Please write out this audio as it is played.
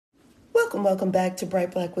Welcome back to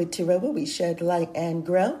Bright Black with Tarot, where we shed light and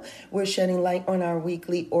grow. We're shedding light on our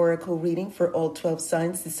weekly oracle reading for all 12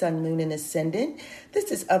 signs, the sun, moon, and ascendant. This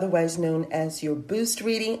is otherwise known as your boost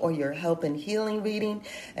reading or your help and healing reading.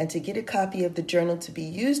 And to get a copy of the journal to be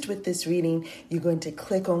used with this reading, you're going to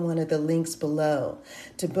click on one of the links below.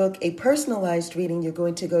 To book a personalized reading, you're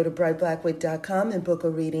going to go to brightblackwood.com and book a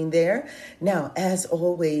reading there. Now, as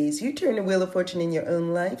always, you turn the wheel of fortune in your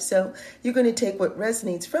own life, so you're going to take what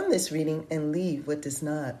resonates from this reading and leave what does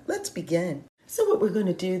not. Let's begin. So what we're going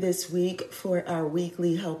to do this week for our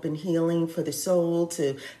weekly help and healing for the soul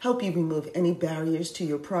to help you remove any barriers to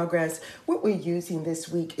your progress, what we're using this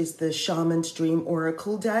week is the Shaman's Dream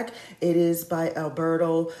Oracle deck. It is by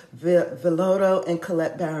Alberto Villoldo and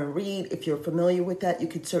Colette Baron Reed. If you're familiar with that, you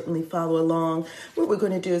could certainly follow along. What we're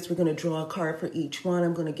going to do is we're going to draw a card for each one.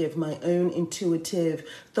 I'm going to give my own intuitive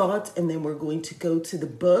thoughts, and then we're going to go to the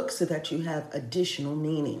book so that you have additional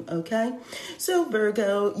meaning, okay? So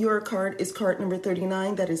Virgo, your card is card number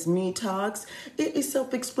 39. That is detox. It is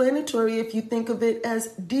self-explanatory if you think of it as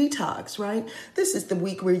detox, right? This is the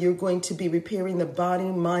week where you're going to be repairing the body,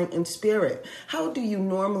 mind, and spirit. How do you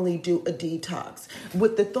normally do a detox?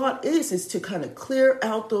 What the thought is to kind of clear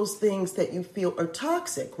out those things that you feel are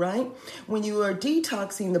toxic, right? When you are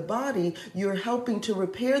detoxing the body, you're helping to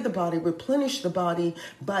repair the body, replenish the body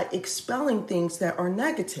by expelling things that are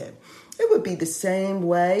negative. It would be the same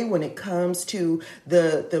way when it comes to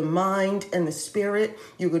the mind and the spirit.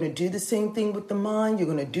 You're going to do the same thing with the mind. You're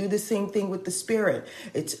going to do the same thing with the spirit.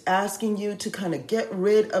 It's asking you to kind of get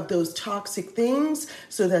rid of those toxic things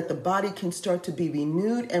so that the body can start to be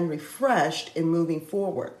renewed and refreshed in moving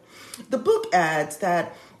forward. The book adds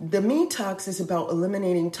that the detox is about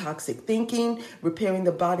eliminating toxic thinking, repairing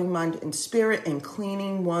the body, mind, and spirit, and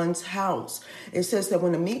cleaning one's house. It says that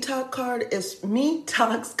when a detox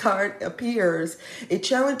card appears, it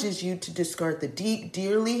challenges you to discard the deep,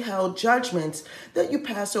 dearly held judgments that you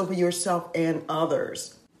pass over yourself and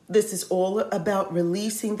others. This is all about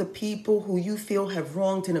releasing the people who you feel have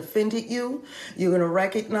wronged and offended you. You're going to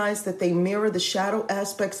recognize that they mirror the shadow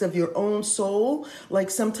aspects of your own soul. Like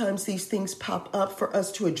sometimes these things pop up for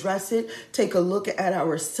us to address it. Take a look at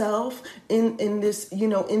ourselves in this,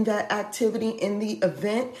 in that activity, in the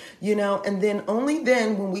event, and then only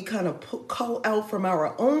then when we kind of call out from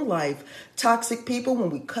our own life, toxic people, when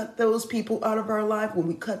we cut those people out of our life, when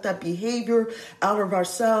we cut that behavior out of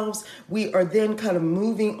ourselves, we are then kind of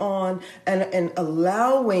moving on and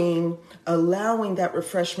allowing that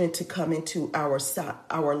refreshment to come into our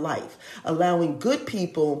life, allowing good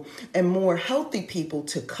people and more healthy people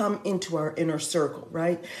to come into our inner circle,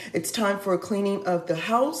 right? It's time for a cleaning of the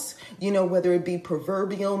house, whether it be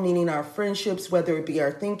proverbial, meaning our friendships, whether it be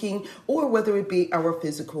our thinking, or whether it be our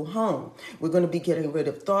physical home. We're going to be getting rid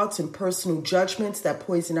of thoughts and personal judgments that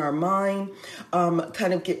poison our mind,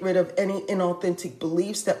 kind of get rid of any inauthentic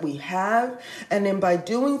beliefs that we have. And then by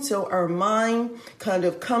doing so, our mind kind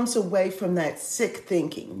of comes away from that sick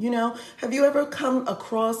thinking. Have you ever come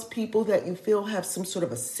across people that you feel have some sort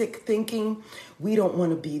of a sick thinking? We don't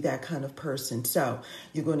want to be that kind of person. So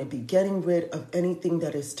you're going to be getting rid of anything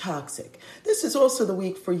that is toxic. This is also the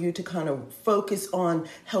week for you to kind of focus on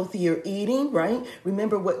healthier eating, right?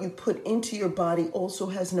 Remember, what you put into your body also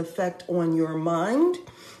has an effect on your mind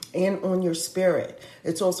and on your spirit.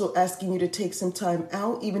 It's also asking you to take some time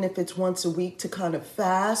out, even if it's once a week, to kind of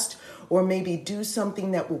fast or maybe do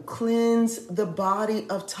something that will cleanse the body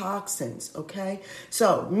of toxins, okay?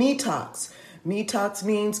 So, detox. Detox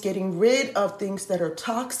means getting rid of things that are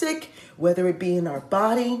toxic, whether it be in our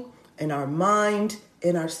body, in our mind,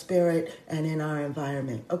 in our spirit, and in our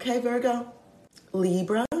environment. Okay, Virgo?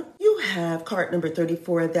 Libra, you have card number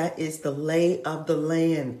 34. That is the lay of the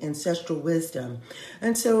land, ancestral wisdom.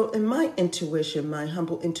 And so in my intuition, my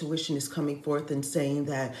humble intuition is coming forth and saying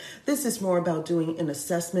that this is more about doing an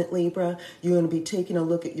assessment, Libra. You're going to be taking a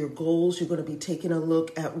look at your goals. You're going to be taking a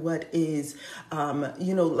look at what is,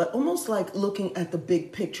 almost like looking at the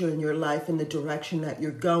big picture in your life and the direction that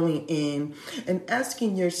you're going in, and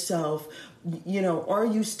asking yourself, are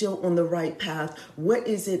you still on the right path? What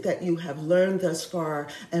is it that you have learned thus far,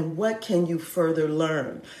 and what can you further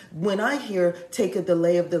learn? When I hear take the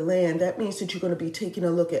lay of the land, that means that you're going to be taking a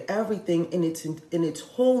look at everything in its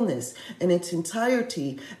wholeness, in its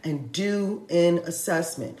entirety, and do an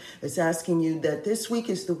assessment. It's asking you that this week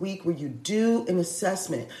is the week where you do an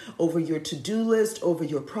assessment over your to-do list, over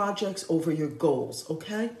your projects, over your goals,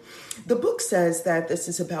 okay? The book says that this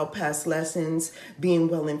is about past lessons, being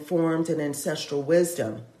well informed, and ancestral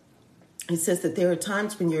wisdom. It says that there are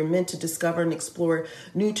times when you're meant to discover and explore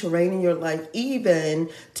new terrain in your life, even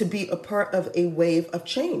to be a part of a wave of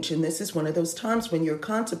change. And this is one of those times when you're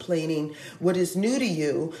contemplating what is new to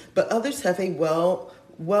you, but others have a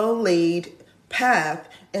well laid path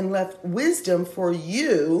and left wisdom for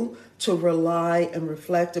you to rely and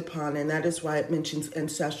reflect upon. And that is why it mentions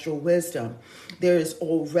ancestral wisdom. There is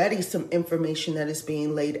already some information that is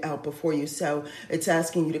being laid out before you. So it's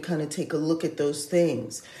asking you to kind of take a look at those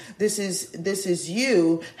things. This is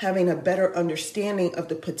you having a better understanding of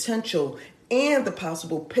the potential and the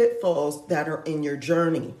possible pitfalls that are in your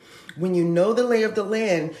journey. When you know the lay of the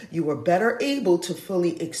land, you are better able to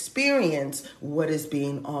fully experience what is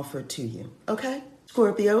being offered to you. Okay?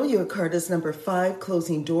 Scorpio, your card is number 5,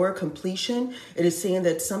 closing door, completion. It is saying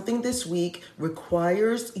that something this week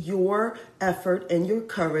requires your effort and your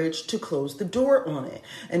courage to close the door on it.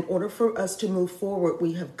 In order for us to move forward,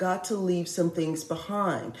 we have got to leave some things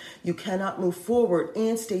behind. You cannot move forward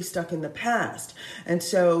and stay stuck in the past. And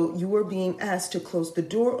so you are being asked to close the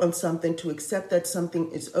door on something, to accept that something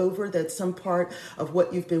is over, that some part of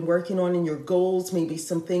what you've been working on in your goals, maybe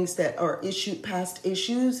some things that are past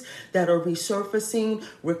issues that are resurfacing,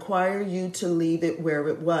 require you to leave it where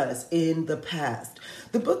it was in the past.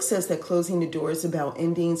 The book says that closing the door is about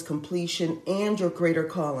endings, completion, and your greater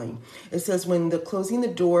calling. It says when the closing the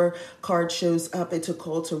door card shows up, it's a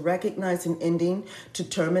call to recognize an ending, to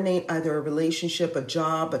terminate either a relationship, a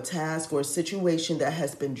job, a task, or a situation that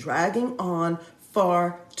has been dragging on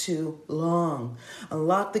far too long.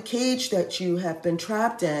 Unlock the cage that you have been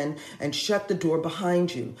trapped in and shut the door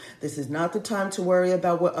behind you. This is not the time to worry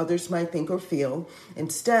about what others might think or feel.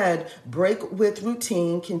 Instead, break with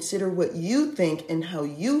routine, consider what you think and how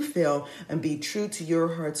you feel, and be true to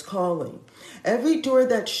your heart's calling. Every door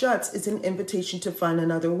that shuts is an invitation to find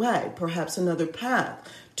another way, perhaps another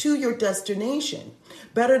path to your destination.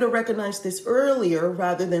 Better to recognize this earlier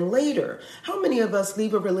rather than later. How many of us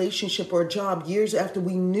leave a relationship or a job years after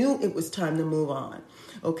we knew it was time to move on?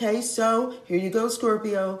 Okay, so here you go,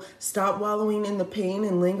 Scorpio. Stop wallowing in the pain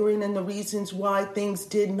and lingering in the reasons why things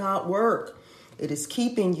did not work. It is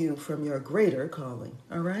keeping you from your greater calling,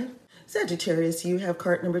 all right? Sagittarius, you have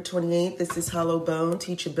card number 28. This is Hollow Bone,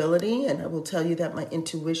 Teachability, and I will tell you that my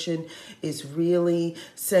intuition is really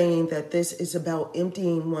saying that this is about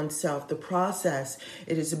emptying oneself, the process.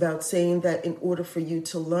 It is about saying that in order for you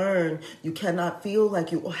to learn, you cannot feel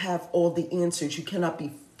like you have all the answers. You cannot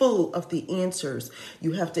be full of the answers.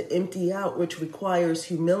 You have to empty out, which requires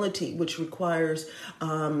humility, which requires,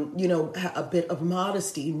 a bit of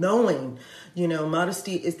modesty, knowing,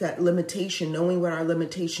 modesty is that limitation, knowing what our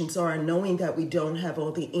limitations are and knowing that we don't have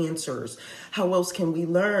all the answers. How else can we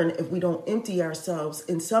learn if we don't empty ourselves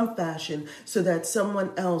in some fashion so that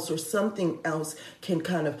someone else or something else can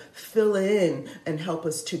kind of fill in and help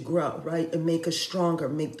us to grow, right? And make us stronger,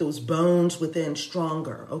 make those bones within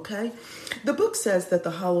stronger, okay? The book says that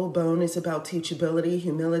the hollow bone is about teachability,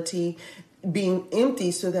 humility, being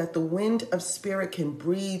empty so that the wind of spirit can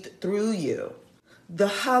breathe through you. The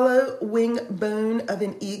hollow wing bone of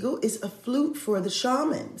an eagle is a flute for the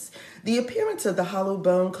shamans. The appearance of the hollow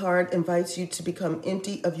bone card invites you to become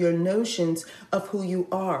empty of your notions of who you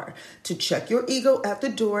are, to check your ego at the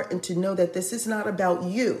door and to know that this is not about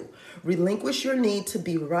you. Relinquish your need to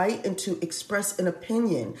be right and to express an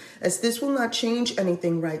opinion, as this will not change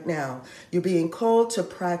anything right now. You're being called to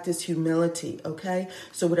practice humility, okay?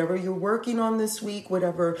 So whatever you're working on this week,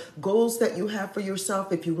 whatever goals that you have for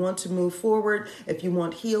yourself, if you want to move forward, if you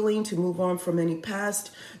want healing, to move on from any past,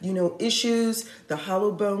 issues, the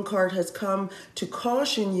hollow bone card has come to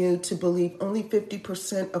caution you to believe only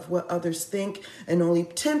 50% of what others think and only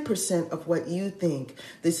 10% of what you think.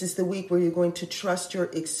 This is the week where you're going to trust your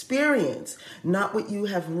experience, not what you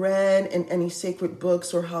have read in any sacred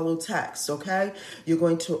books or hollow texts, okay? You're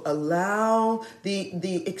going to allow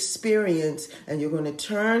the experience and you're going to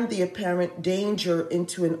turn the apparent danger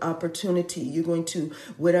into an opportunity. You're going to,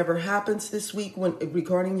 whatever happens this week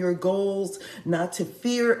regarding your goals, not to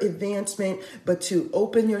fear advancement, but to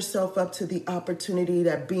open yourself up to the opportunity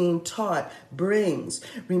that being taught brings.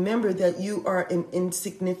 Remember that you are an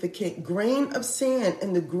insignificant grain of sand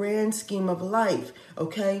in the grand scheme of life,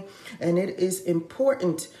 okay? And it is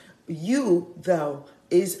important. You, though,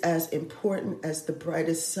 is as important as the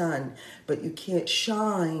brightest sun, but you can't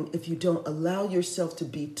shine if you don't allow yourself to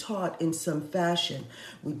be taught in some fashion.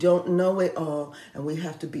 We don't know it all, and we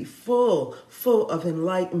have to be full of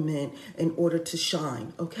enlightenment in order to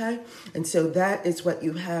shine, okay? And so that is what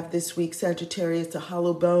you have this week, Sagittarius, the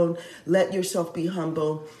hollow bone. Let yourself be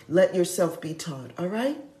humble. Let yourself be taught, all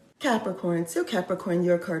right? Capricorn. So Capricorn,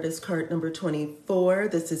 your card is card number 24.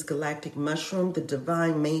 This is Galactic Mushroom, the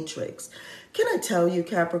Divine Matrix. Can I tell you,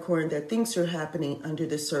 Capricorn, that things are happening under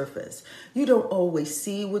the surface? You don't always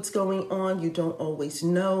see what's going on. You don't always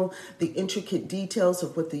know the intricate details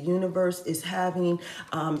of what the universe is having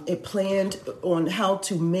it planned on how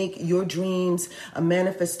to make your dreams a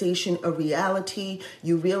manifestation, a reality.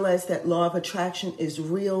 You realize that law of attraction is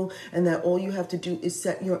real and that all you have to do is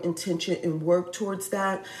set your intention and work towards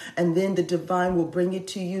that. And then the divine will bring it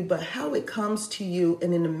to you. But how it comes to you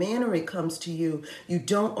and in the manner it comes to you, you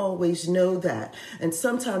don't always know that. And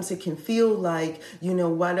sometimes it can feel like,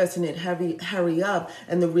 why doesn't it hurry up?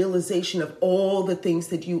 And the realization of all the things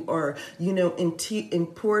that you are,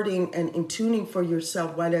 importing and intuning for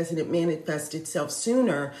yourself, why doesn't it manifest itself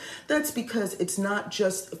sooner? That's because it's not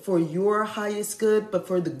just for your highest good, but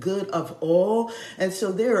for the good of all. And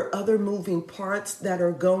so there are other moving parts that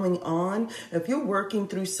are going on. If you're working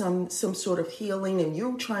through some sort of healing and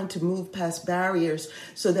you're trying to move past barriers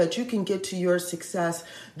so that you can get to your success,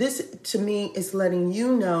 this to me is letting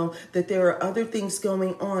you know that there are other things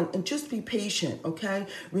going on, and just be patient, okay?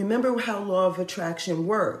 Remember how law of attraction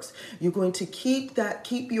works. You're going to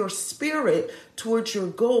keep your spirit towards your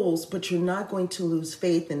goals, but you're not going to lose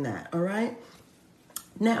faith in that, all right?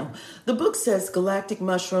 Now, the book says Galactic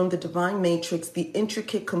Mushroom, the Divine Matrix, the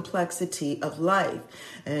intricate complexity of life.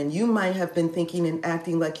 And you might have been thinking and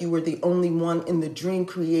acting like you were the only one in the dream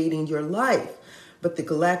creating your life. But the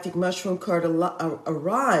Galactic Mushroom card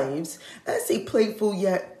arrives as a playful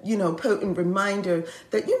yet, potent reminder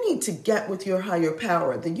that you need to get with your higher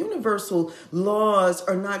power. The universal laws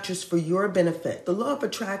are not just for your benefit. The law of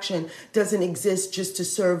attraction doesn't exist just to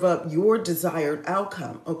serve up your desired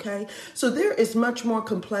outcome, okay? So there is much more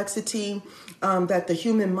complexity that the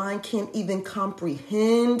human mind can't even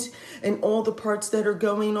comprehend in all the parts that are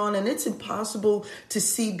going on. And it's impossible to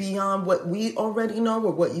see beyond what we already know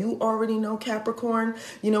or what you already know, Capricorn.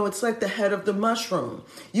 It's like the head of the mushroom.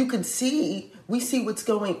 We see what's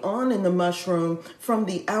going on in the mushroom from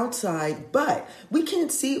the outside, but we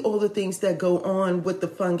can't see all the things that go on with the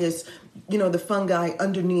fungus, the fungi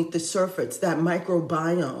underneath the surface, that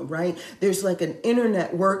microbiome, right? There's like an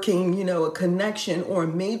internet working, a connection or a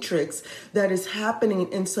matrix that is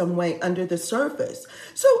happening in some way under the surface.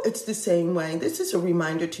 So it's the same way. This is a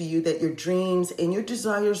reminder to you that your dreams and your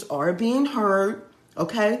desires are being heard.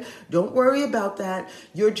 Okay, don't worry about that.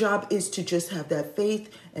 Your job is to just have that faith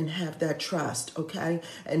and have that trust, okay?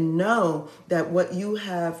 And know that what you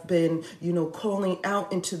have been, calling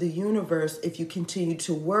out into the universe, if you continue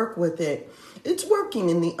to work with it, it's working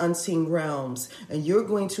in the unseen realms, and you're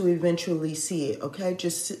going to eventually see it, okay?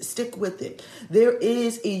 Just stick with it. There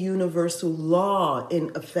is a universal law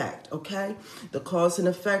in effect, okay? The cause and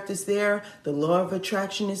effect is there. The law of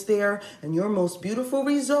attraction is there, and your most beautiful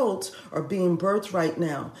results are being birthed right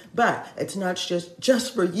now. But it's not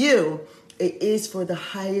just for you. It is for the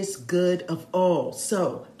highest good of all.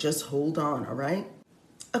 So just hold on, all right?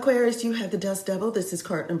 Aquarius, you have the Dust Devil. This is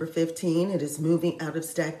card number 15. It is moving out of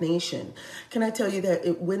stagnation. Can I tell you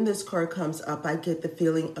that when this card comes up, I get the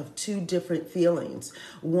feeling of two different feelings.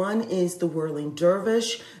 One is the whirling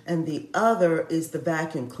dervish, and the other is the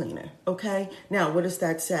vacuum cleaner, okay? Now, what does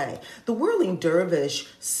that say? The whirling dervish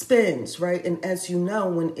spins, right? And as you know,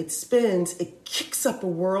 when it spins, it kicks up a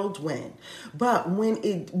whirlwind. But when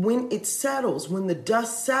it settles, when the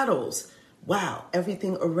dust settles, wow,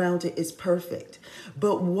 everything around it is perfect.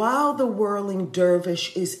 But while the whirling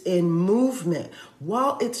dervish is in movement,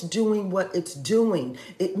 while it's doing what it's doing,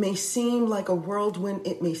 it may seem like a whirlwind.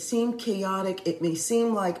 It may seem chaotic. It may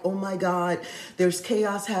seem like, oh my God, there's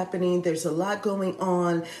chaos happening. There's a lot going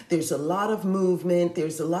on. There's a lot of movement.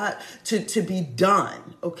 There's a lot to be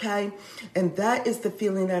done, okay? And that is the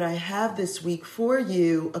feeling that I have this week for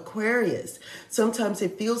you, Aquarius. Sometimes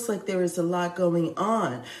it feels like there is a lot going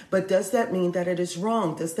on, but does that mean that it is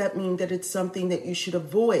wrong? Does that mean that it's something that you should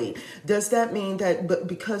avoid? Does that mean that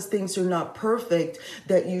because things are not perfect,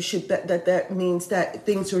 that you should that means that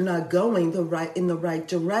things are not going in the right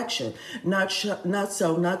direction? Not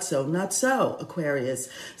so, Aquarius.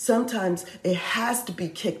 Sometimes it has to be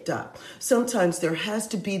kicked up. Sometimes there has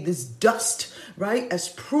to be this dust, right, as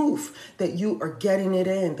proof that you are getting it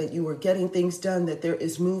in, that you are getting things done, that there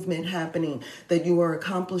is movement happening, that you are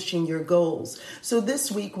accomplishing your goals. So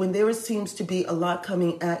this week, when there seems to be a lot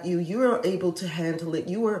coming at you, you are able to handle it.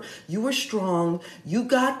 You are strong. You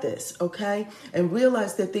got this, okay? And and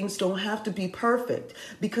realize that things don't have to be perfect,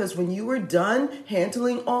 because when you are done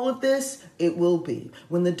handling all of this, it will be.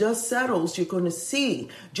 When the dust settles, you're going to see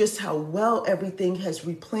just how well everything has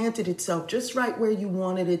replanted itself just right where you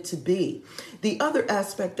wanted it to be. The other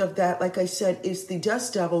aspect of that, like I said, is the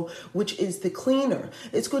dust devil, which is the cleaner.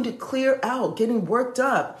 It's going to clear out, getting worked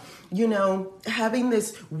up, having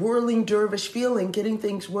this whirling dervish feeling, getting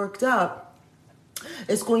things worked up.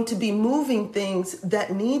 It's going to be moving things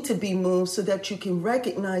that need to be moved so that you can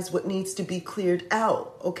recognize what needs to be cleared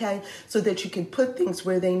out, okay? So that you can put things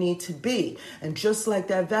where they need to be. And just like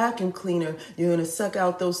that vacuum cleaner, you're going to suck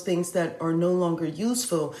out those things that are no longer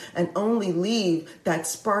useful and only leave that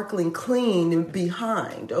sparkling clean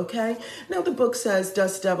behind, okay? Now the book says,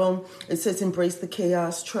 Dust Devil, it says embrace the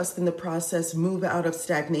chaos, trust in the process, move out of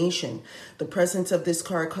stagnation. The presence of this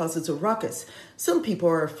card causes a ruckus. Some people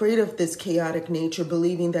are afraid of this chaotic nature,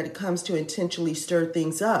 believing that it comes to intentionally stir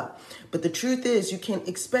things up. But the truth is, you can't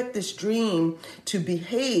expect this dream to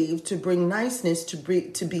behave, to bring niceness, to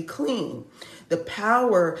be clean. The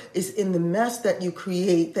power is in the mess that you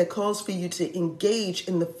create that calls for you to engage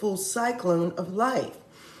in the full cyclone of life.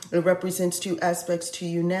 It represents two aspects to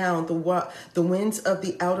you now. The winds of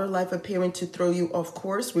the outer life appearing to throw you off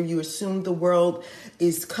course, where you assume the world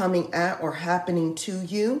is coming at or happening to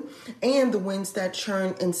you, and the winds that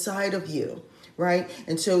churn inside of you, right?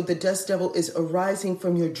 And so the dust devil is arising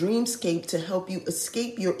from your dreamscape to help you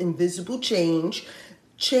escape your invisible chains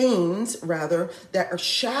that are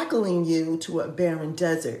shackling you to a barren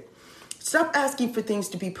desert. Stop asking for things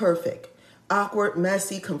to be perfect. Awkward,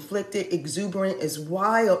 messy, conflicted, exuberant, is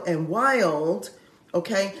wild,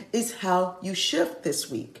 okay, is how you shift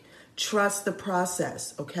this week. Trust the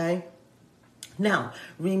process, okay? Now,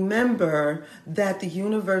 remember that the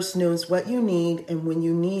universe knows what you need and when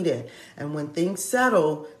you need it. And when things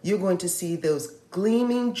settle, you're going to see those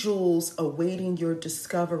gleaming jewels awaiting your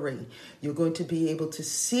discovery. You're going to be able to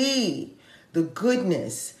see the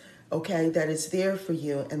goodness, okay, that is there for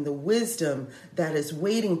you, and the wisdom that is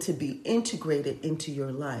waiting to be integrated into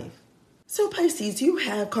your life. So Pisces, you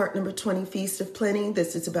have card number 20, Feast of Plenty.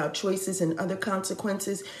 This is about choices and other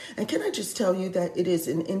consequences. And can I just tell you that it is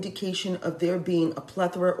an indication of there being a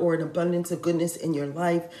plethora or an abundance of goodness in your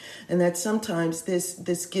life. And that sometimes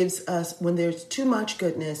this gives us, when there's too much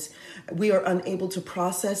goodness, we are unable to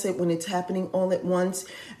process it when it's happening all at once.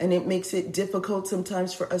 And it makes it difficult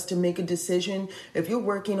sometimes for us to make a decision. If you're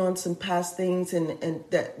working on some past things and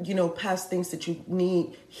that, past things that you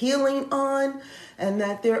need healing on, and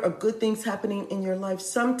that there are good things happening in your life,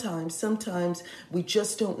 sometimes we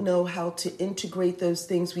just don't know how to integrate those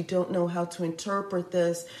things. We don't know how to interpret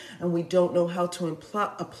this, and we don't know how to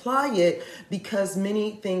apply it, because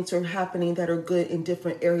many things are happening that are good in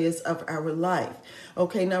different areas of our life.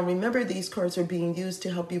 Okay, now remember, these cards are being used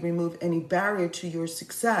to help you remove any barrier to your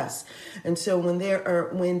success. And so when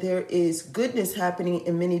there is goodness happening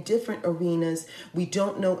in many different arenas, we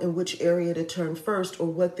don't know in which area to turn first or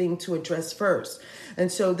what thing to address first.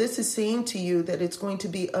 And so this is saying to you that it's going to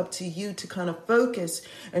be up to you to kind of focus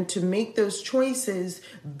and to make those choices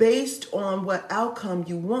based on what outcome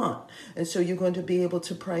you want. And so you're going to be able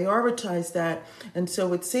to prioritize that. And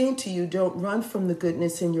so it's saying to you, don't run from the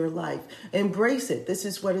goodness in your life. Embrace it. This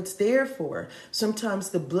is what it's there for. Sometimes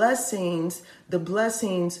the blessings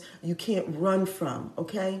you can't run from,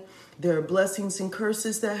 okay? There are blessings and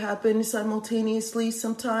curses that happen simultaneously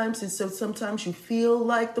sometimes. And so sometimes you feel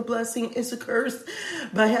like the blessing is a curse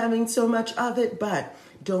by having so much of it, but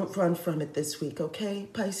don't run from it this week, okay,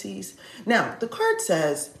 Pisces? Now, the card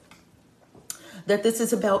says that this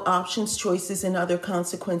is about options, choices, and other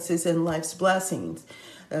consequences in life's blessings.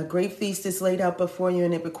 A great feast is laid out before you,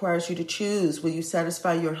 and it requires you to choose. Will you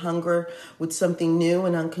satisfy your hunger with something new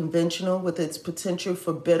and unconventional with its potential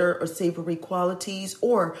for bitter or savory qualities?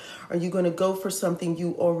 Or are you going to go for something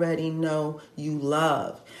you already know you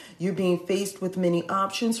love? You're being faced with many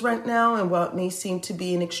options right now, and while it may seem to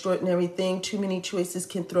be an extraordinary thing, too many choices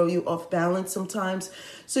can throw you off balance sometimes.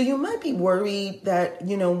 So you might be worried that,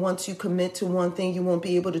 once you commit to one thing, you won't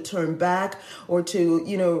be able to turn back or to,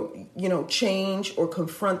 change or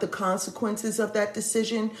confront the consequences of that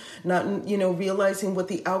decision, not, realizing what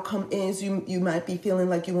the outcome is. You might be feeling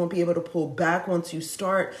like you won't be able to pull back once you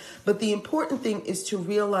start. But the important thing is to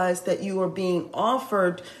realize that you are being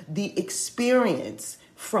offered the experience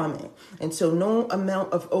from it. And so no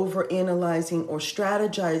amount of overanalyzing or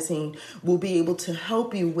strategizing will be able to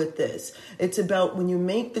help you with this. It's about when you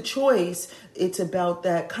make the choice, it's about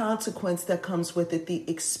that consequence that comes with it, the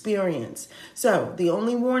experience. So the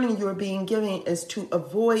only warning you're being given is to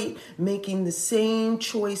avoid making the same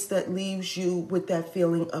choice that leaves you with that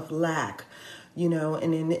feeling of lack.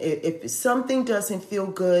 And then if something doesn't feel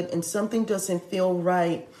good and something doesn't feel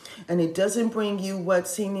right, and it doesn't bring you what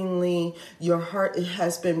seemingly your heart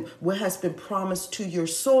what has been promised to your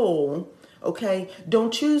soul, okay,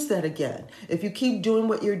 don't choose that again. If you keep doing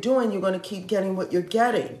what you're doing, you're going to keep getting what you're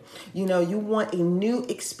getting. You want a new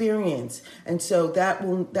experience. And so that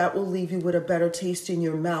will leave you with a better taste in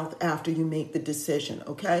your mouth after you make the decision,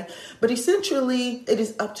 okay? But essentially, it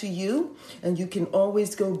is up to you, and you can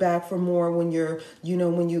always go back for more when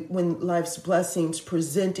when life's blessings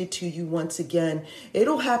presented to you once again.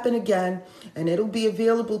 It'll happen again, and it'll be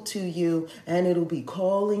available to you, and it'll be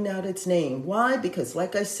calling out its name. Why? Because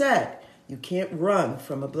like I said, you can't run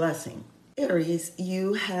from a blessing. Aries,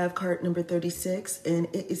 you have card number 36, and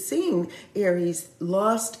it is saying, Aries,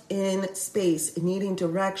 lost in space, needing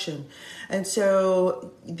direction. And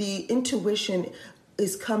so the intuition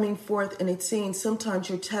is coming forth, and it's saying sometimes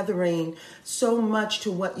you're tethering so much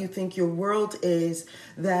to what you think your world is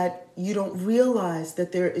that you don't realize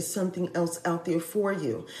that there is something else out there for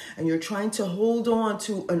you. And you're trying to hold on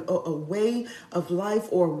to a way of life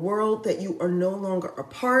or world that you are no longer a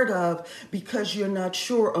part of because you're not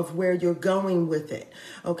sure of where you're going with it.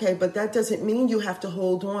 Okay, but that doesn't mean you have to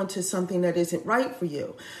hold on to something that isn't right for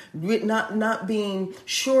you. Not being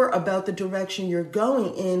sure about the direction you're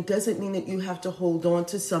going in doesn't mean that you have to hold on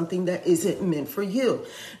to something that isn't meant for you.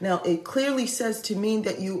 Now, it clearly says to me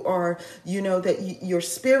that you are, your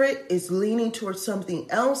spirit is leaning towards something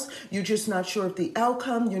else. You're just not sure of the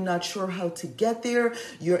outcome. You're not sure how to get there.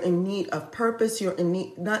 You're in need of purpose. You're in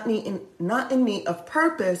need, not in need of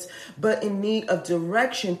purpose, but in need of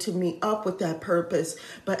direction to meet up with that purpose.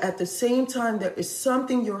 But at the same time, there is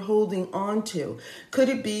something you're holding on to. Could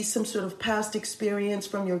it be some sort of past experience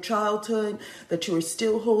from your childhood that you are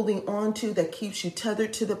still holding on to, that keeps you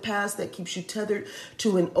tethered to the past, that keeps you tethered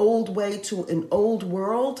to an old way, to an old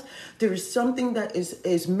world? There is something that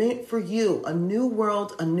is meant for you, a new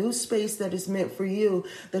world, a new space that is meant for you,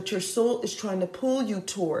 that your soul is trying to pull you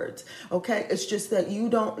towards. Okay, it's just that you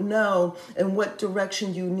don't know in what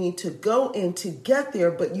direction you need to go in to get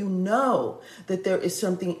there, but you know that there is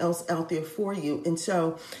something else out there for you. And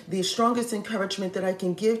so the strongest encouragement that I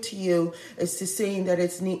can give to you is to saying that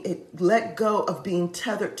let go of being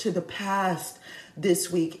tethered to the past.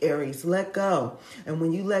 This week, Aries, let go. And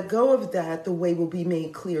when you let go of that, the way will be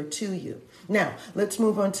made clear to you. Now, let's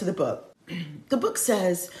move on to the book. The book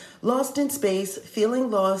says, lost in space, feeling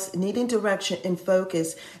lost, needing direction and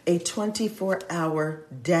focus, a 24-hour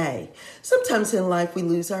day. Sometimes in life we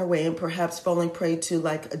lose our way and perhaps falling prey to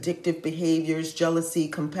like addictive behaviors, jealousy,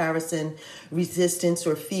 comparison, resistance,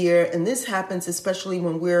 or fear. And this happens especially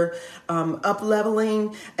when we're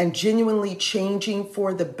up-leveling and genuinely changing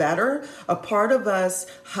for the better. A part of us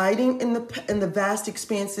hiding in the vast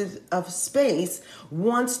expanses of space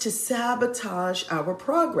wants to sabotage our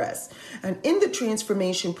progress. And in the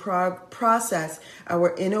transformation process,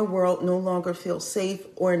 our inner world no longer feels safe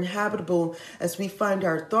or inhabitable as we find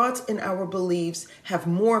our thoughts and our beliefs have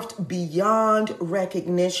morphed beyond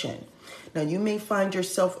recognition. Now, you may find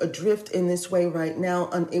yourself adrift in this way right now,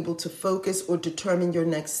 unable to focus or determine your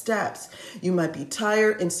next steps. You might be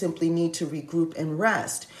tired and simply need to regroup and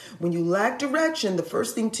rest. When you lack direction, the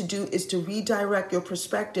first thing to do is to redirect your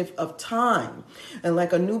perspective of time. And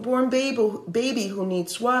like a newborn baby who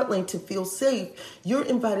needs swaddling to feel safe, you're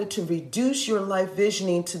invited to reduce your life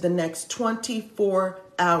visioning to the next 24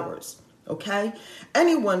 hours. Okay?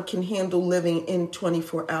 Anyone can handle living in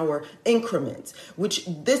 24-hour increments, which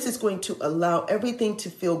this is going to allow everything to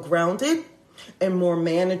feel grounded and more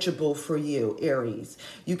manageable for you, Aries.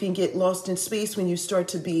 You can get lost in space when you start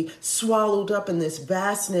to be swallowed up in this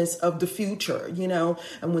vastness of the future,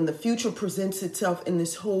 and when the future presents itself in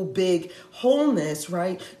this whole big wholeness,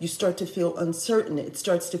 right, you start to feel uncertain. It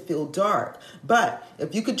starts to feel dark. But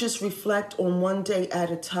if you could just reflect on one day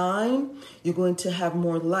at a time, you're going to have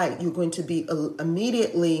more light. You're going to be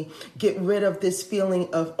immediately get rid of this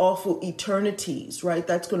feeling of awful eternities, right?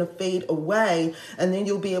 That's going to fade away, and then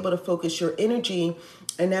you'll be able to focus your energy,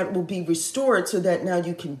 and that will be restored so that now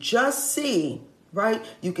you can just see, right?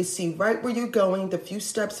 You can see right where you're going, the few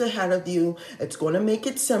steps ahead of you. It's going to make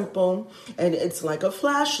it simple, and it's like a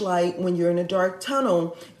flashlight when you're in a dark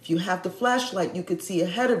tunnel. If you have the flashlight, you could see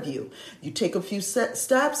ahead of you. You take a few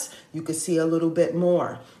steps, you could see a little bit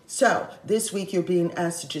more. So this week you're being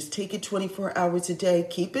asked to just take it 24 hours a day.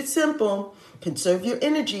 Keep it simple, conserve your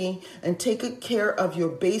energy, and take care of your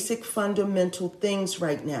basic fundamental things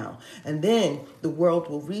right now. And then the world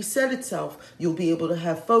will reset itself. You'll be able to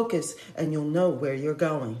have focus, and you'll know where you're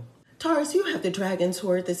going. Taurus, you have the Dragon's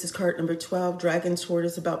Hoard. This is card number 12. Dragon's Hoard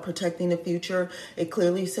is about protecting the future. It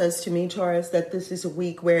clearly says to me, Taurus, that this is a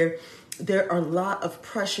week where There are a lot of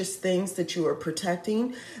precious things that you are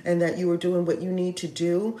protecting and that you are doing what you need to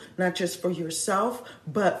do, not just for yourself,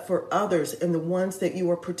 but for others, and the ones that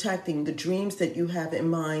you are protecting, the dreams that you have in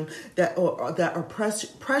mind that are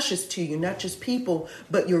precious to you, not just people,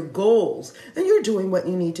 but your goals. And you're doing what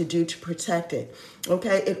you need to do to protect it.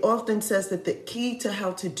 Okay, it often says that the key to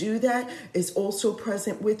how to do that is also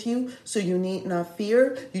present with you. So you need not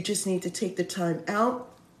fear. You just need to take the time out.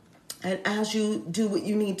 And as you do what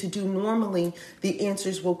you need to do normally, the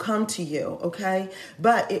answers will come to you, okay?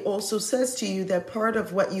 But it also says to you that part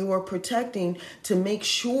of what you are protecting, to make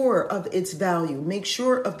sure of its value, make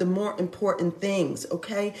sure of the more important things,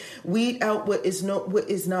 okay? Weed out what is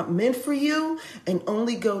not meant for you, and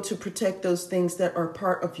only go to protect those things that are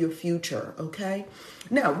part of your future, okay?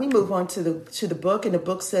 Now, we move on to the book, and the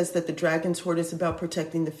book says that the Dragon's Hoard is about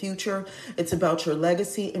protecting the future. It's about your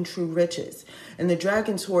legacy and true riches. In the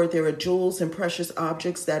Dragon's Hoard, there are jewels and precious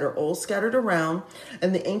objects that are all scattered around,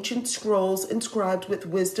 and the ancient scrolls inscribed with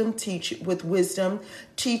wisdom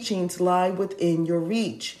teachings lie within your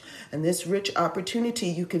reach. And this rich opportunity,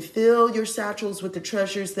 you can fill your satchels with the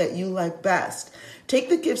treasures that you like best. Take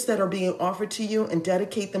the gifts that are being offered to you and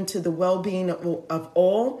dedicate them to the well-being of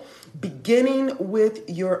all, beginning with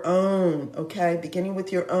your own, okay? Beginning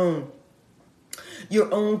with your own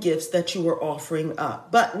gifts that you are offering up.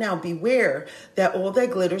 But now beware that all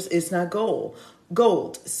that glitters is not gold.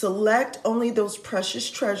 Select only those precious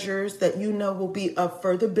treasures that you know will be of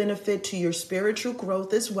further benefit to your spiritual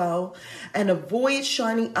growth as well, and avoid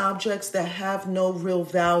shiny objects that have no real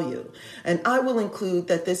value. And I will include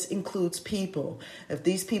that this includes people. If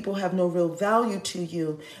these people have no real value to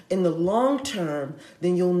you in the long term,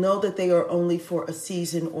 then you'll know that they are only for a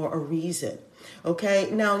season or a reason. Okay,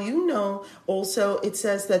 now you know also it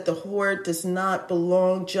says that the hoard does not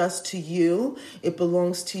belong just to you. It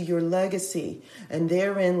belongs to your legacy. And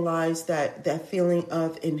therein lies that feeling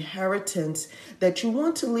of inheritance that you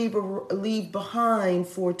want to leave behind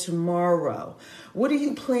for tomorrow. What are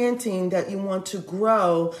you planting that you want to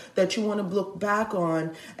grow, that you want to look back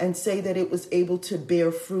on and say that it was able to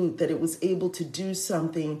bear fruit, that it was able to do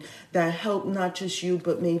something that helped not just you,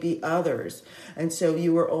 but maybe others? And so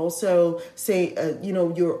you are also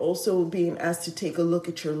you're also being asked to take a look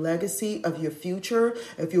at your legacy of your future.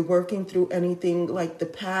 If you're working through anything like the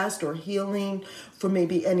past or healing for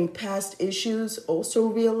maybe any past issues, also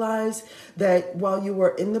realize that while you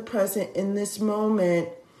are in the present, in this moment,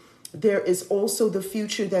 there is also the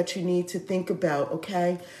future that you need to think about,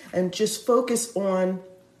 okay? And just focus on,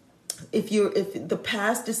 if the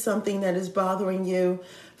past is something that is bothering you,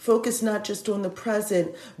 focus not just on the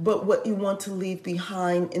present, but what you want to leave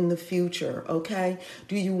behind in the future, okay?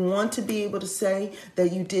 Do you want to be able to say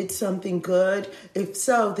that you did something good? If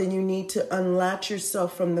so, then you need to unlatch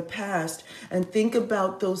yourself from the past and think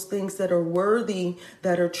about those things that are worthy,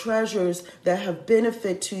 that are treasures, that have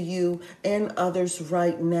benefit to you and others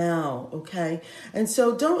right now, okay? And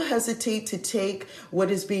so don't hesitate to take what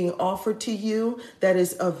is being offered to you that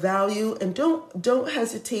is of value, and don't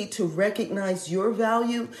hesitate to recognize your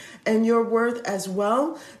value and your worth as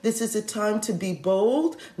well. This is a time to be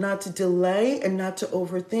bold, not to delay, and not to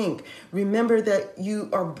overthink. Remember that you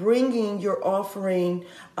are bringing your offering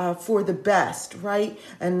for the best, right?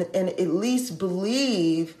 And at least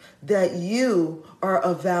believe that you are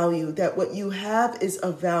of value, that what you have is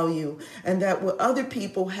of value, and that what other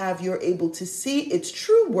people have, you're able to see its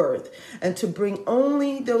true worth, and to bring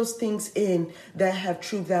only those things in that have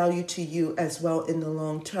true value to you as well in the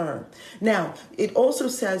long term. Now, it also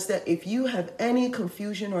says that if you have any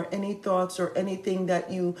confusion or any thoughts or anything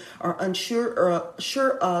that you are unsure or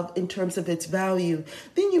sure of in terms of its value,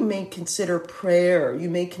 then you may consider prayer.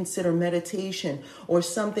 You may consider meditation or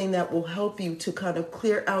something that will help you to kind of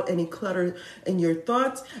clear out any clutter in your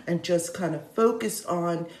thoughts and just kind of focus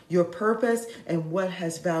on your purpose and what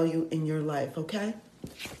has value in your life, okay?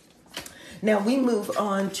 Now we move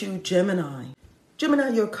on to Gemini. Gemini,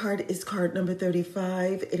 your card is card number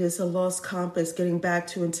 35. It is a lost compass, getting back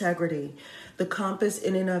to integrity. The compass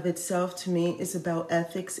in and of itself, to me, is about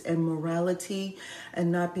ethics and morality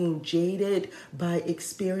and not being jaded by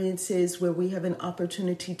experiences where we have an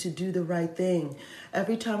opportunity to do the right thing.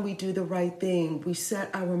 Every time we do the right thing, we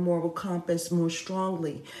set our moral compass more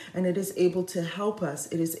strongly, and it is able to help us.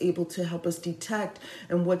 It is able to help us detect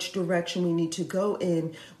in which direction we need to go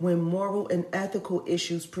in when moral and ethical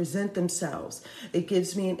issues present themselves. It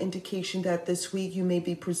gives me an indication that this week you may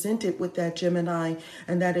be presented with that, Gemini,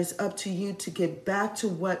 and that is up to you to to get back to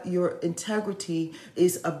what your integrity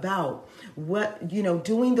is about.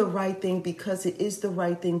 Doing the right thing because it is the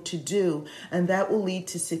right thing to do, and that will lead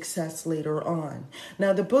to success later on.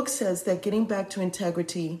 Now, the book says that getting back to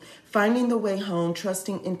integrity, finding the way home,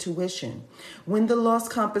 trusting intuition. When the lost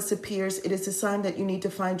compass appears, it is a sign that you need to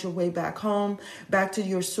find your way back home, back to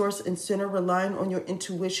your source and center, relying on your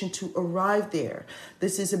intuition to arrive there.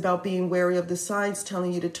 This is about being wary of the signs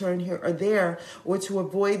telling you to turn here or there, or to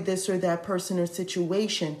avoid this or that person or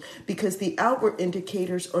situation, because the outward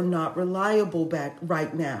indicators are not reliable back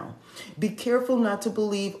right now. Be careful not to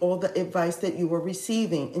believe all the advice that you are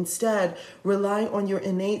receiving. Instead, rely on your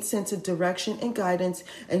innate sense of direction and guidance,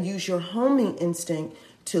 and use your homing instinct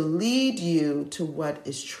to lead you to what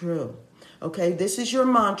is true. Okay, this is your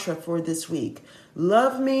mantra for this week.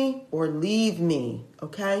 Love me or leave me,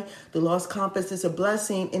 okay? The lost compass is a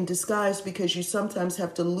blessing in disguise, because you sometimes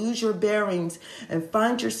have to lose your bearings and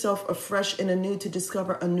find yourself afresh and anew to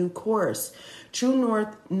discover a new course. True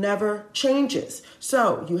north never changes.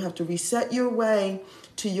 So you have to reset your way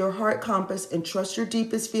to your heart compass and trust your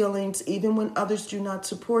deepest feelings, even when others do not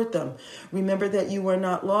support them. Remember that you are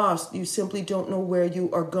not lost. You simply don't know where you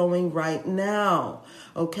are going right now,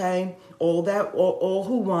 okay? All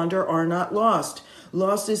who wander are not lost.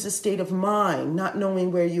 Lost is a state of mind. Not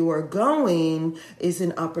knowing where you are going is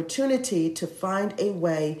an opportunity to find a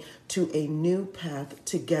way to a new path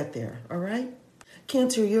to get there. All right?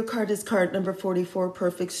 Cancer, your card is card number 44,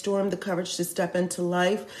 Perfect Storm, the courage to step into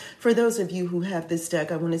life. For those of you who have this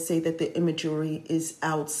deck, I want to say that the imagery is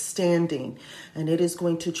outstanding, and it is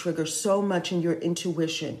going to trigger so much in your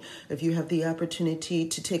intuition. If you have the opportunity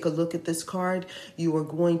to take a look at this card, you are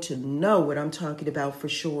going to know what I'm talking about for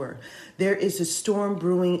sure. There is a storm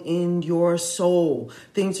brewing in your soul.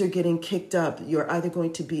 Things are getting kicked up. You're either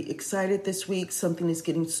going to be excited this week, something is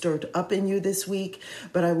getting stirred up in you this week,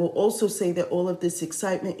 but I will also say that all of this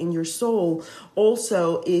excitement in your soul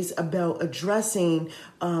also is about addressing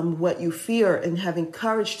what you fear and having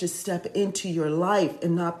courage to step into your life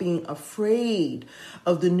and not being afraid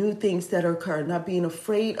of the new things that occur, not being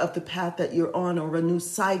afraid of the path that you're on or a new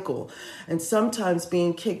cycle. And sometimes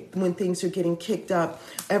being kicked when things are getting kicked up,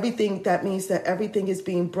 that means that everything is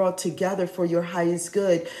being brought together for your highest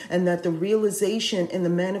good, and that the realization and the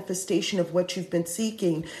manifestation of what you've been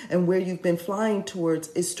seeking and where you've been flying towards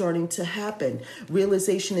is starting to happen.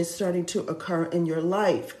 Realization is starting to occur in your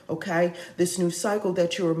life, okay? This new cycle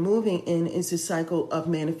that you're moving in is a cycle of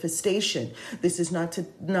manifestation. This is not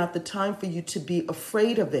the time for you to be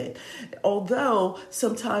afraid of it. Although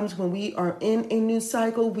sometimes when we are in a new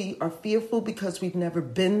cycle, we are fearful because we've never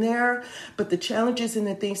been there. But the challenges and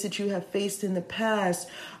the things that you have faced in the past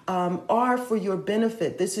are for your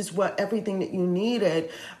benefit. This is what everything that you needed,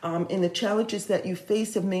 and the challenges that you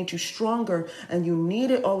faced have made you stronger, and you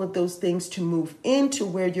needed all of those things to move into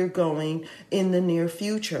where you're going in the near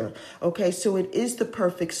future. Okay, so it is the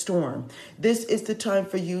perfect storm. This is the time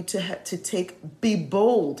for you to be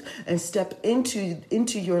bold and step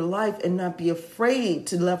into your life and not be afraid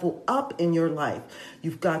to level up in your life.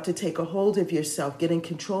 You've got to take a hold of yourself, get in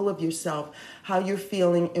control of yourself, how you're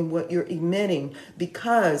feeling and what you're emitting,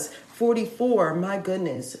 because 44, my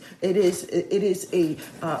goodness, it is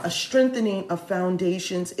a strengthening of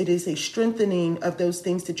foundations. It is a strengthening of those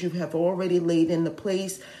things that you have already laid into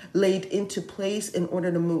place in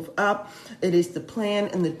order to move up. It is the plan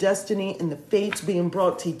and the destiny and the fates being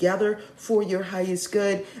brought together for your highest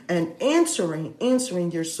good and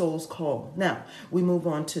answering your soul's call. Now, we move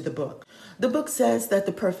on to the book. The book says that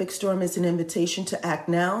the perfect storm is an invitation to act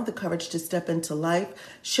now, the courage to step into life,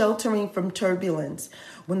 sheltering from turbulence.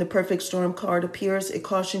 When the perfect storm card appears, it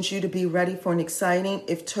cautions you to be ready for an exciting,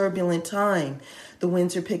 if turbulent, time. The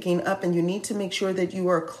winds are picking up, and you need to make sure that you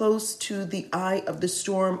are close to the eye of the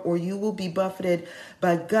storm, or you will be buffeted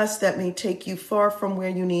by gusts that may take you far from where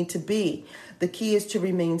you need to be. The key is to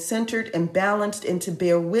remain centered and balanced and to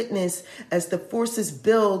bear witness as the forces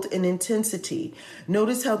build in intensity.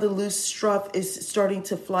 Notice how the loose stuff is starting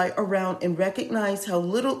to fly around, and recognize how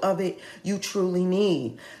little of it you truly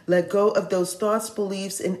need. Let go of those thoughts,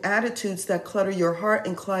 beliefs, and attitudes that clutter your heart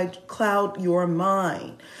and cloud your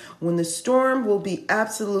mind. When the storm will be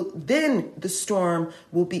then the storm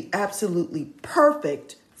will be absolutely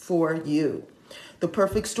perfect for you. The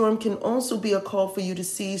perfect storm can also be a call for you to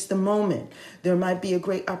seize the moment. There might be a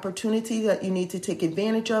great opportunity that you need to take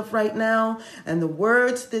advantage of right now. And the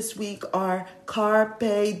words this week are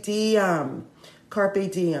carpe diem.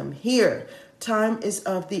 Carpe diem. Here, Time is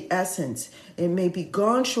of the essence. It may be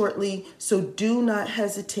gone shortly, so do not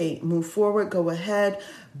hesitate. Move forward, go ahead,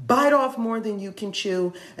 bite off more than you can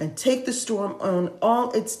chew, and take the storm on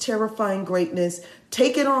all its terrifying greatness.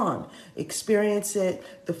 Take it on, experience it,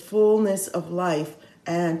 the fullness of life,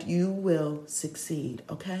 and you will succeed,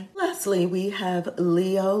 okay? Lastly, we have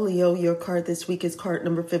Leo. Leo, your card this week is card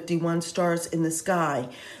number 51, Stars in the Sky,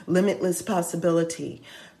 Limitless Possibility.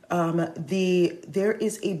 There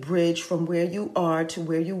is a bridge from where you are to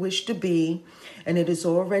where you wish to be, and it is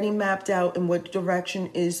already mapped out in what direction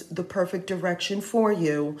is the perfect direction for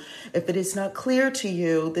you. If it is not clear to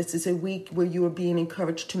you, this is a week where you are being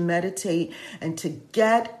encouraged to meditate and to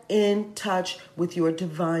get in touch with your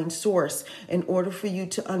divine source in order for you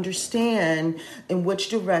to understand in which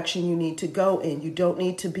direction you need to go in. You don't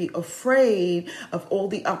need to be afraid of all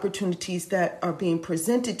the opportunities that are being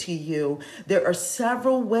presented to you. There are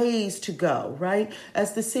several ways to go, right?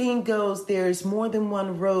 As the saying goes, there's more than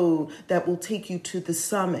one road that will take you to the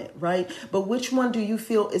summit, right? But which one do you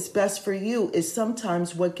feel is best for you is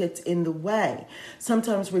sometimes what gets in the way.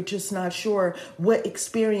 Sometimes we're just not sure what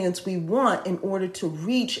experience we want in order to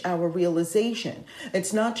reach our realization.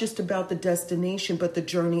 It's not just about the destination, but the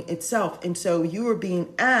journey itself. And so you are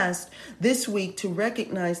being asked this week to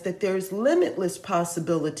recognize that there's limitless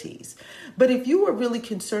possibilities. But if you are really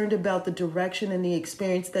concerned about the direction and the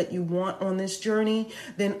experience that you want on this journey,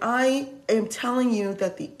 then I am telling you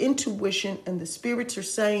that the intuition and the spirits are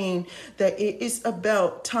saying that it is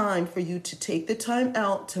about time for you to take the time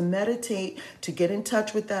out to meditate, to get in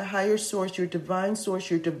touch with that higher source, your divine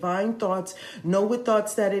thoughts, know what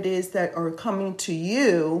thoughts that it is that are coming to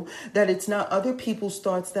you, that it's not other people's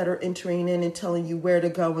thoughts that are entering in and telling you where to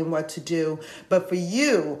go and what to do, but for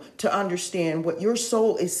you to understand what your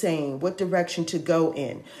soul is saying, what direction to go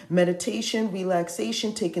in. Meditation,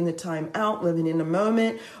 relaxation, taking the time out, living in the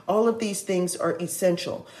moment, all of these things are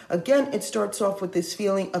essential. Again, it starts off with this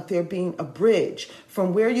feeling of there being a bridge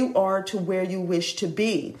from where you are to where you wish to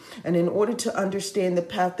be. And in order to understand the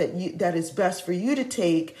path that is best for you to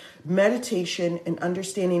take, meditation and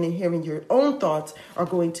understanding and hearing your own thoughts are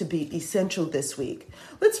going to be essential this week.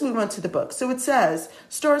 Let's move on to the book. So it says,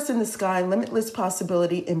 Stars in the Sky, Limitless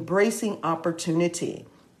Possibility, Embracing Opportunity.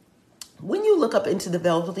 When you look up into the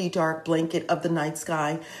velvety dark blanket of the night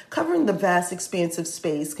sky, covering the vast expanse of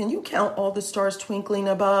space, can you count all the stars twinkling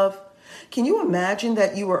above? Can you imagine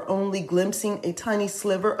that you are only glimpsing a tiny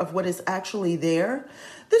sliver of what is actually there?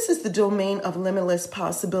 This is the domain of limitless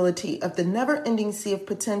possibility, of the never-ending sea of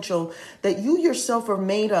potential that you yourself are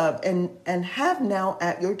made of and have now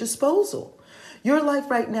at your disposal. Your life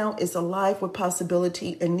right now is alive with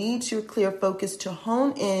possibility and needs your clear focus to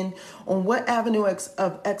hone in on what avenue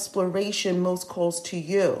of exploration most calls to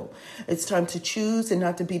you. It's time to choose and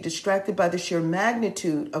not to be distracted by the sheer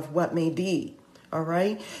magnitude of what may be. All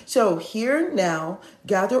right. So here now,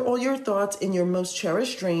 gather all your thoughts in your most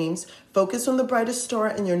cherished dreams. Focus on the brightest star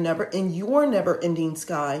in your never-ending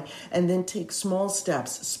sky, and then take small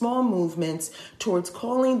steps, small movements towards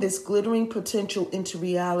calling this glittering potential into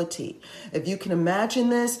reality. If you can imagine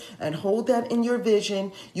this and hold that in your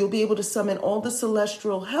vision, you'll be able to summon all the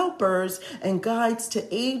celestial helpers and guides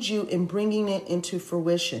to aid you in bringing it into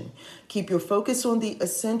fruition. Keep your focus on the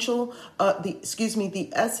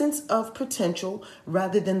essence of potential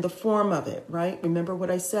rather than the form of it, right? Remember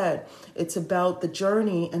what I said. It's about the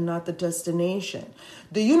journey and not the destination.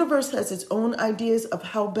 The universe has its own ideas of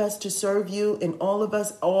how best to serve you and all of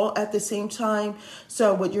us all at the same time.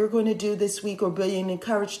 So what you're going to do this week, or being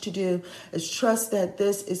encouraged to do, is trust that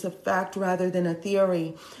this is a fact rather than a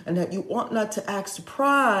theory, and that you ought not to act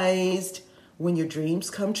surprised when your dreams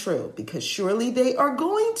come true, because surely they are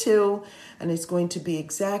going to, and it's going to be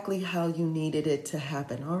exactly how you needed it to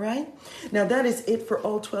happen. All right. Now that is it for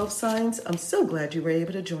all 12 signs. I'm so glad you were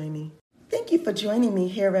able to join me. Thank you for joining me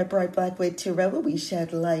here at Bright Blackwood Tarot, where we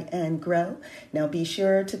shed light and grow. Now be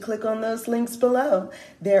sure to click on those links below.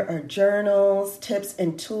 There are journals, tips,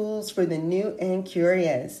 and tools for the new and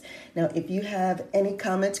curious. Now, if you have any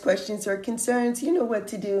comments, questions, or concerns, you know what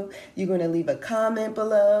to do. You're going to leave a comment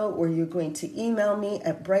below, or you're going to email me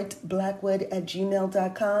at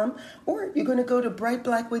brightblackwood@gmail.com, or you're going to go to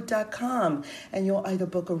brightblackwood.com, and you'll either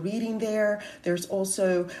book a reading there. There's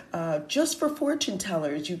also, just for fortune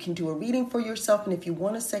tellers, you can do a reading for yourself, and if you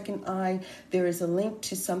want a second eye, there is a link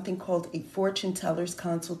to something called a fortune teller's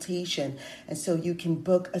consultation, and so you can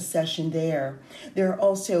book a session there. There are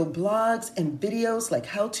also blogs and videos, like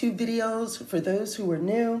how-to videos for those who are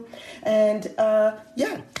new. And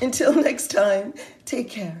until next time,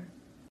 take care.